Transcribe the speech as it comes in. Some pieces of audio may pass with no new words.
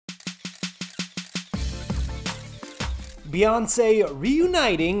Beyoncé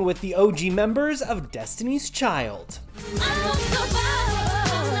reuniting with the OG members of Destiny's Child.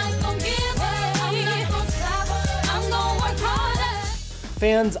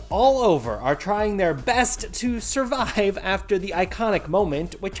 Fans all over are trying their best to survive after the iconic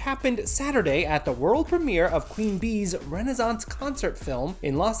moment, which happened Saturday at the world premiere of Queen Bee's Renaissance concert film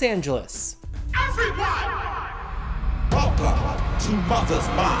in Los Angeles. Everyone, welcome to Mother's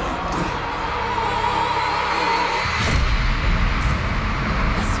Mind.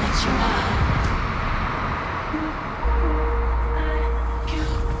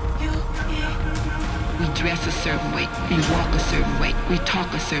 We dress a certain way, we walk a certain way, we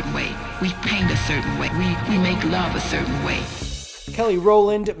talk a certain way, we paint a certain way, we make love a certain way. Kelly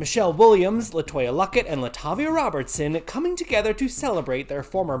Rowland, Michelle Williams, LeToya Luckett, and LaTavia Roberson coming together to celebrate their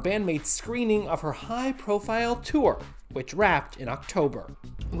former bandmates' screening of her high-profile tour, which wrapped in October.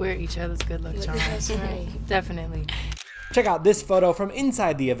 We're each other's good luck charms. That's right. Definitely. Check out this photo from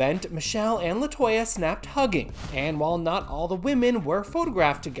inside the event. Michelle and LeToya snapped hugging, and while not all the women were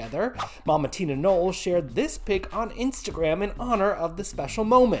photographed together, Mama Tina Knowles shared this pic on Instagram in honor of the special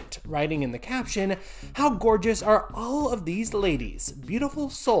moment, writing in the caption, "How gorgeous are all of these ladies, beautiful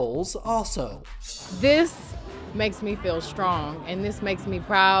souls also." This makes me feel strong, and this makes me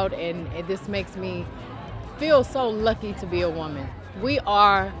proud, and this makes me feel so lucky to be a woman. We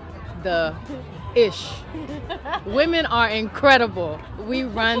are the ish. Women are incredible. We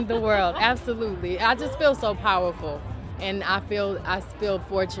run the world, absolutely. I just feel so powerful, and I feel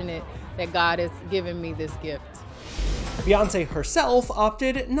fortunate that God has given me this gift. Beyoncé herself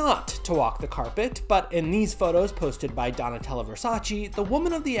opted not to walk the carpet, but in these photos posted by Donatella Versace, the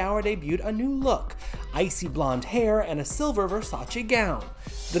woman of the hour debuted a new look, icy blonde hair and a silver Versace gown.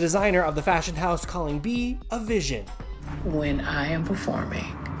 The designer of the fashion house calling Bee a vision. When I am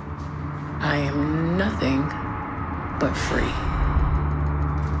performing, I am nothing but free.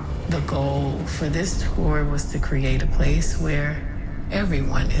 The goal for this tour was to create a place where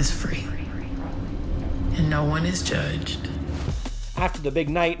everyone is free and no one is judged. After the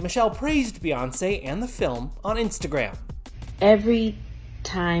big night, Michelle praised Beyoncé and the film on Instagram. Every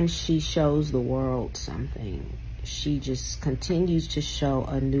time she shows the world something, she just continues to show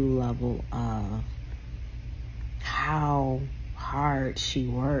a new level of how hard she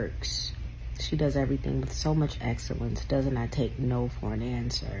works. She does everything with so much excellence, does not take no for an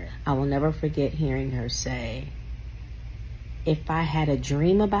answer. I will never forget hearing her say, "If I had a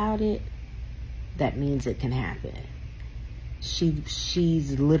dream about it, that means it can happen."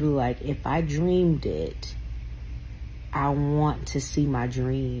 She's literally like, if I dreamed it, I want to see my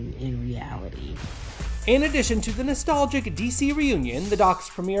dream in reality. In addition to the nostalgic DC reunion, the doc's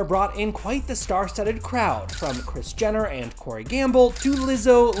premiere brought in quite the star-studded crowd, from Kris Jenner and Corey Gamble to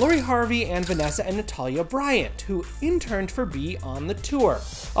Lizzo, Lori Harvey, and Vanessa and Natalia Bryant, who interned for Bee on the tour.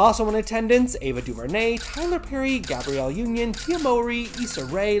 Also in attendance, Ava DuVernay, Tyler Perry, Gabrielle Union, Tia Mowry, Issa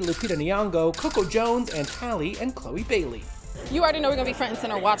Rae, Lupita Nyong'o, Coco Jones, and Halle and Chloe Bailey. You already know we're gonna be front and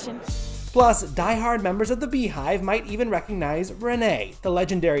center watching. Plus, die-hard members of the Beehive might even recognize Renee, the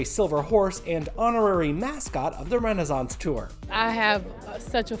legendary silver horse and honorary mascot of the Renaissance tour. I have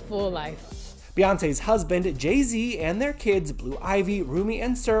such a full life. Beyoncé's husband, Jay-Z, and their kids, Blue Ivy, Rumi,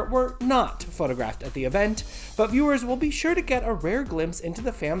 and Sir, were not photographed at the event, but viewers will be sure to get a rare glimpse into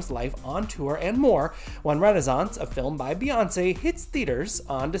the fam's life on tour and more when Renaissance, a film by Beyoncé, hits theaters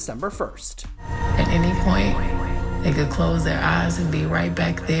on December 1st. At any point, they could close their eyes and be right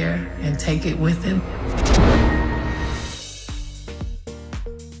back there and take it with them.